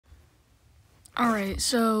Alright,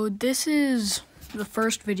 so this is the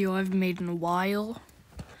first video I've made in a while.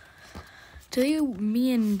 Today,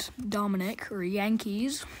 me and Dominic, or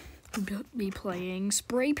Yankees, will be playing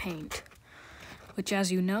Spray Paint, which,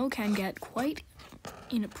 as you know, can get quite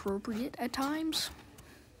inappropriate at times.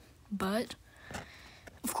 But,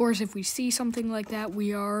 of course, if we see something like that,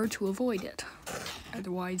 we are to avoid it.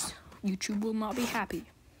 Otherwise, YouTube will not be happy.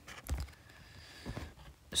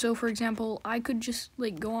 So, for example, I could just,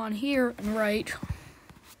 go on here and write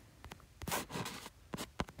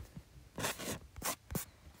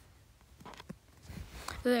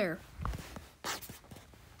there.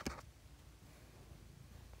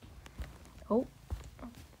 Oh.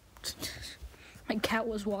 My cat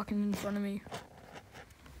was walking in front of me.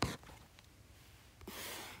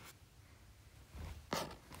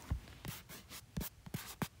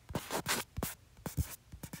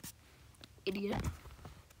 Idiot.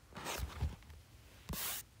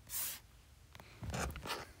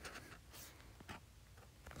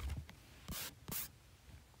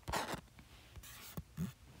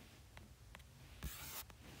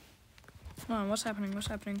 Come on, what's happening? What's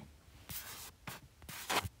happening?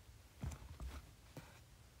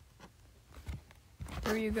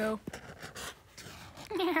 There you go.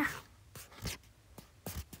 Yeah.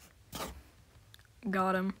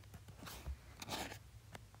 Got him.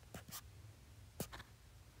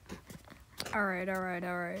 Alright.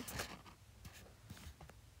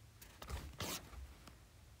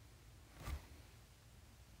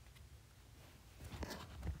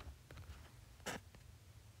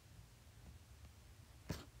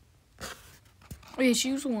 Okay,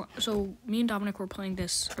 so me and Dominic were playing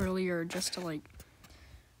this earlier just to,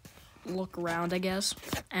 look around, I guess.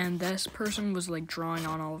 And this person was, drawing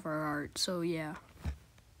on all of our art, so yeah.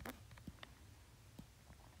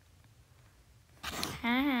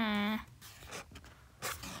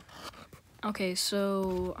 Okay,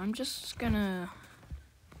 so I'm just gonna...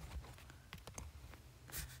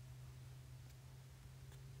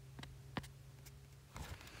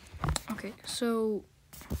 Okay, so...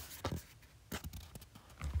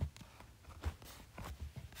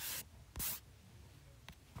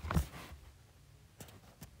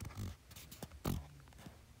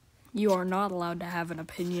 You are not allowed to have an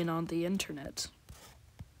opinion on the internet.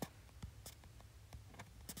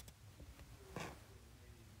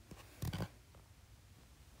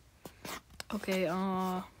 Okay,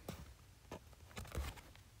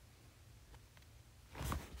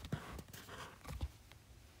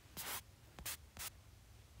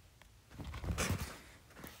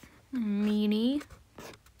 meanie.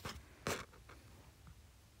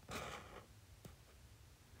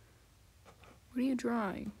 What are you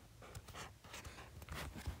drawing?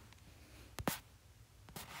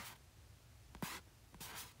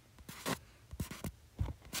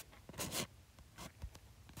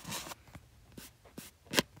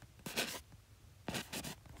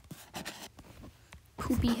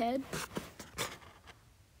 Poopy head.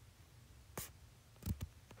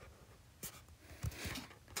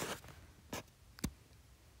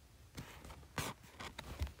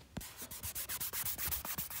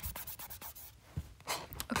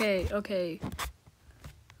 Okay.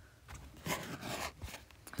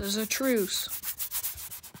 There's a truce.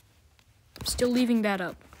 I'm still leaving that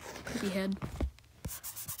up. Poopy head.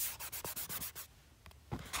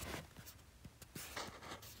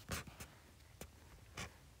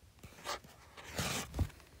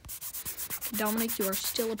 Dominic, you are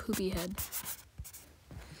still a poopy head.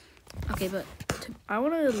 Okay, but I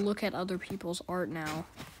want to look at other people's art now.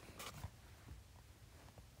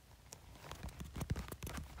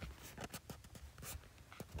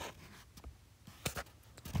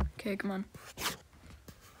 Okay, come on.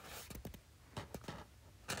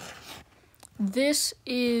 This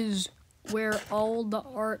is where all the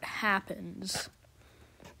art happens.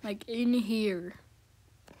 In here.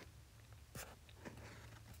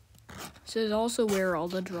 This is also where all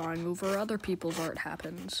the drawing over other people's art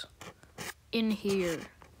happens. In here.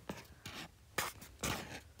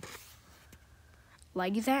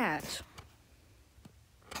 Like that.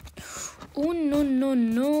 Oh,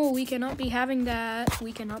 no. We cannot be having that.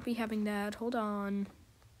 Hold on.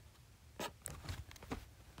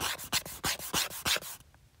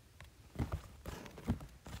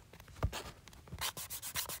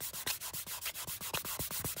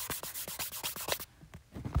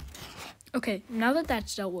 Okay, now that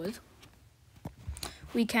that's dealt with,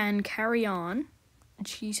 we can carry on.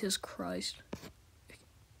 Jesus Christ.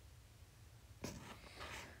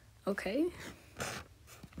 Okay.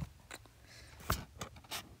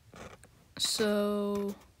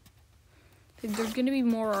 So, there's gonna be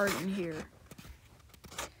more art in here.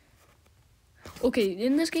 Okay,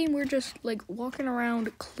 in this game, we're just, like, walking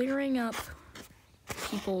around clearing up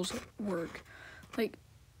people's work. Like,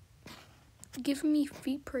 give me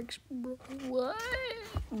feet pricks, bro. What?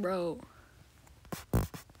 Bro.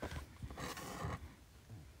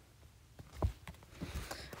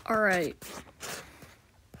 Alright.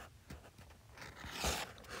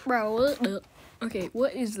 Bro, what the? Okay,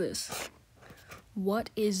 what is this? What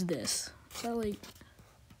is this? Is that, like,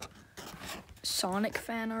 Sonic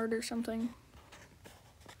fan art or something?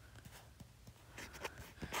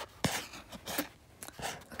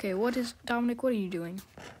 Okay, what is... Dominic, what are you doing?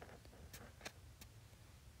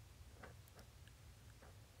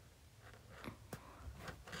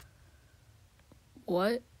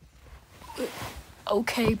 What?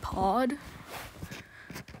 Okay, pod?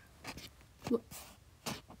 What?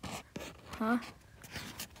 Huh?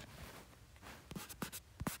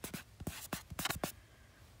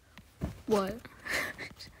 What?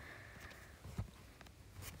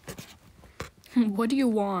 What do you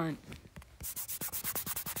want?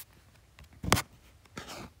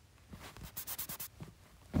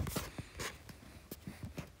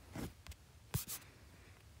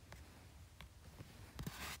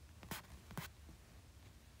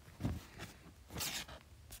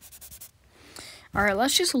 Alright,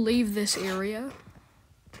 let's just leave this area.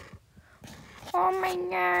 Oh my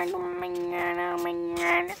god, oh my god, oh my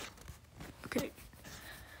god. Okay.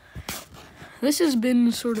 This has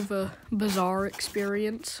been sort of a bizarre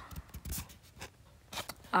experience,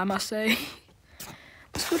 I must say.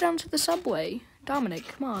 Let's go down to the subway. Dominic,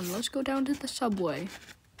 come on, let's go down to the subway.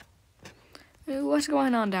 What's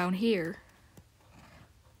going on down here?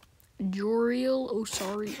 Joriel, oh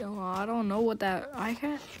sorry, oh, I don't know what that, I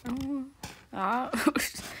can't, I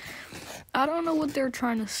don't know what they're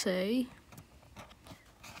trying to say.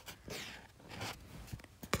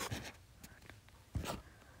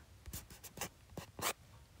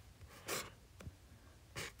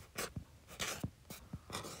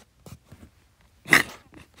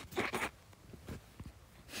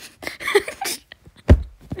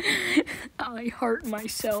 I hurt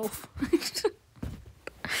myself.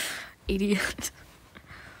 Idiot.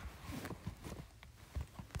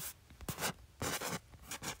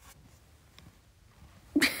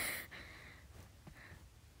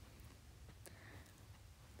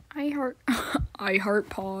 I heart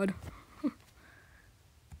pod.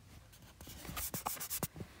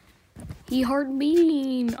 He heart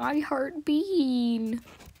bean. I heart bean.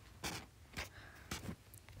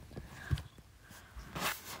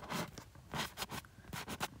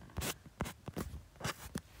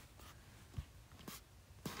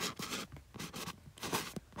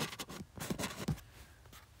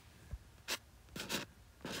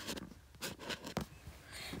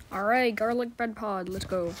 Alright, garlic bread pod, let's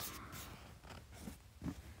go.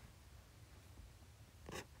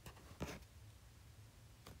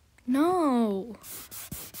 No.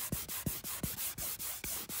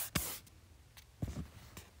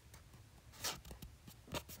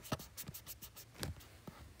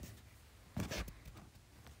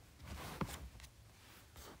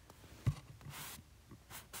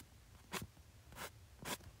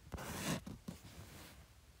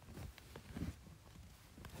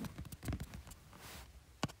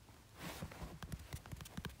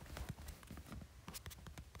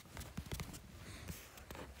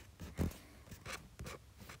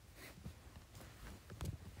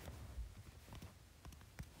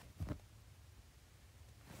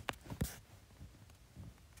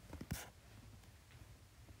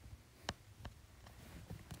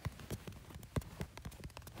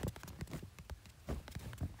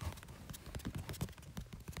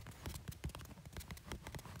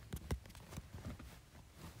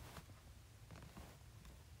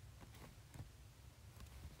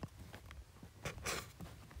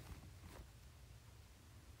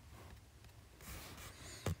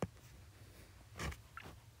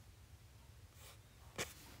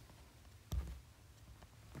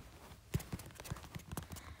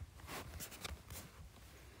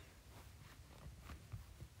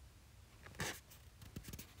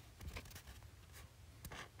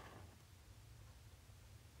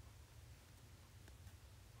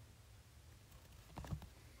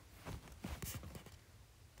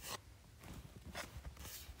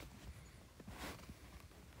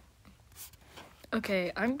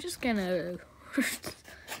 Okay, I'm just gonna...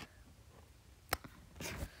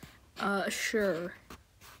 sure.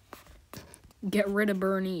 Get rid of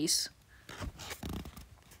Bernice.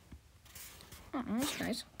 Oh, that's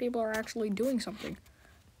nice. People are actually doing something.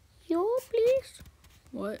 Yo, please?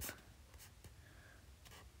 What?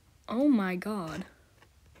 Oh my god.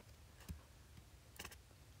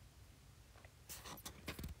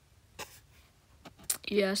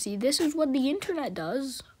 Yeah, see, this is what the internet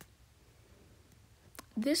does.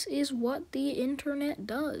 This is what the internet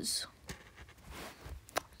does.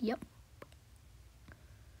 Yep.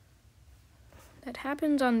 That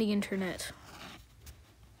happens on the internet.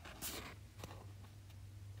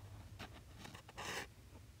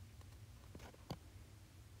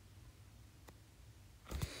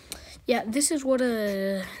 Yeah, this is what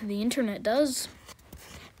the internet does.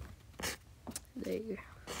 There.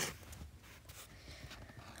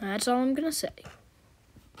 That's all I'm gonna say.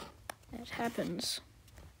 That happens.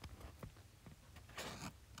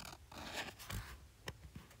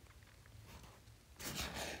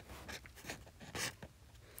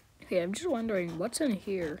 Okay, I'm just wondering what's in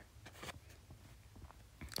here.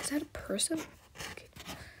 Is that a person? Okay.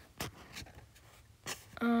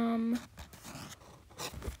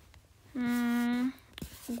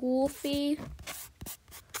 Goofy.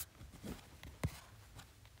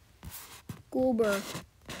 Goober.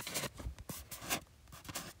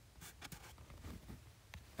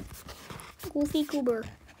 Goofy Goober.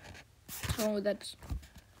 Oh, that's...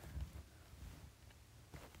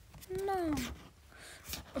 No.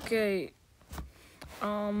 Okay.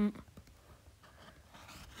 Oh,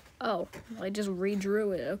 I just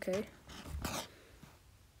redrew it. Okay. I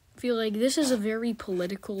feel like this is a very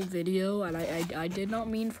political video, and I did not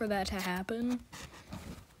mean for that to happen.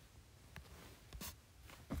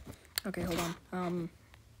 Okay, hold on.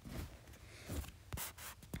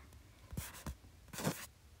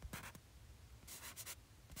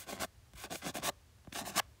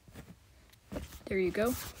 There you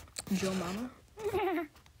go, Joe Mama.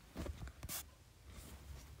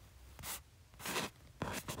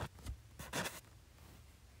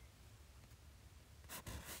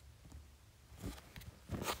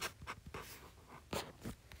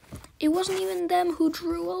 It wasn't even them who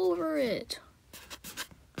drew over it.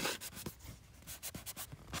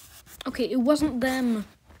 Okay, it wasn't them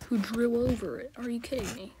who drew over it. Are you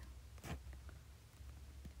kidding me?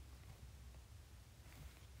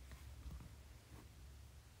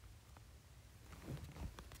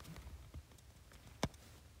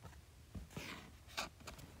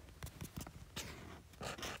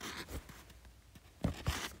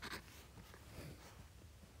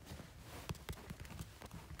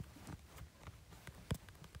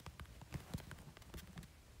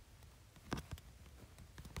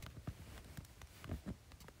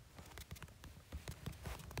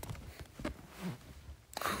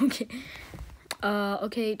 Okay.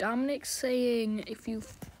 Okay, Dominic's saying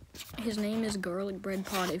his name is Garlic Bread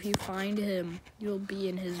Pod. If you find him, you'll be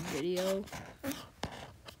in his video.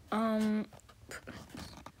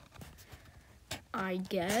 I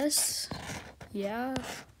guess. Yeah.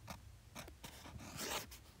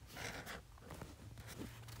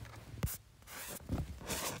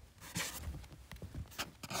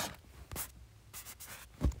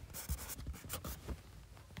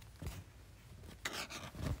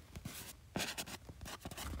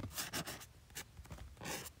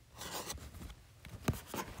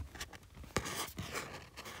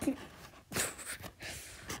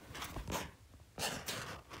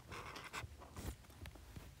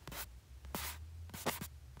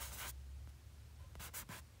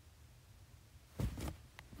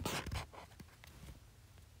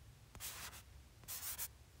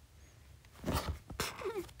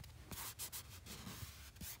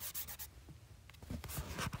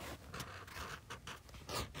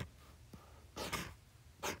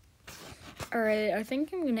 Alright, I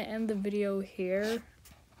think I'm gonna end the video here.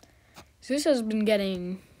 So this has been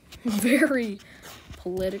getting very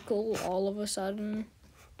political all of a sudden.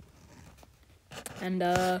 And,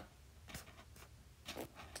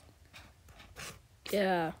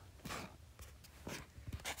 yeah.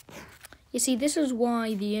 You see, this is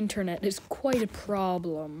why the internet is quite a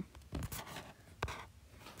problem.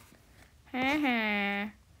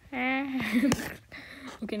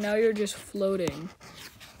 Okay, now you're just floating.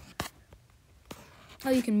 Oh,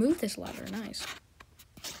 you can move this ladder. Nice.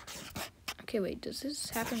 Okay, wait. Does this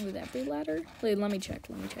happen with every ladder? Wait, let me check.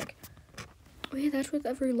 Wait, that's with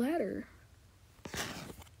every ladder.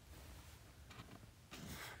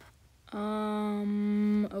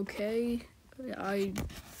 Okay.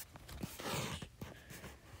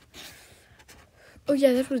 Oh,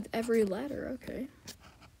 yeah, that's with every ladder. Okay.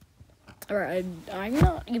 Alright, I'm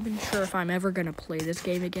not even sure if I'm ever gonna play this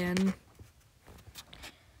game again.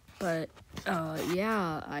 But,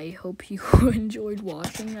 yeah, I hope you enjoyed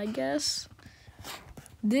watching, I guess.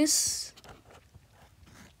 The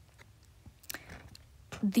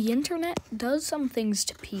internet does some things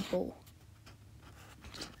to people.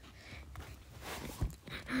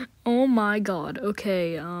 Oh my god,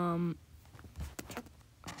 okay,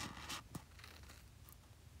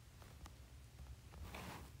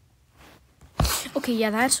 Okay,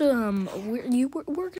 yeah, that's we're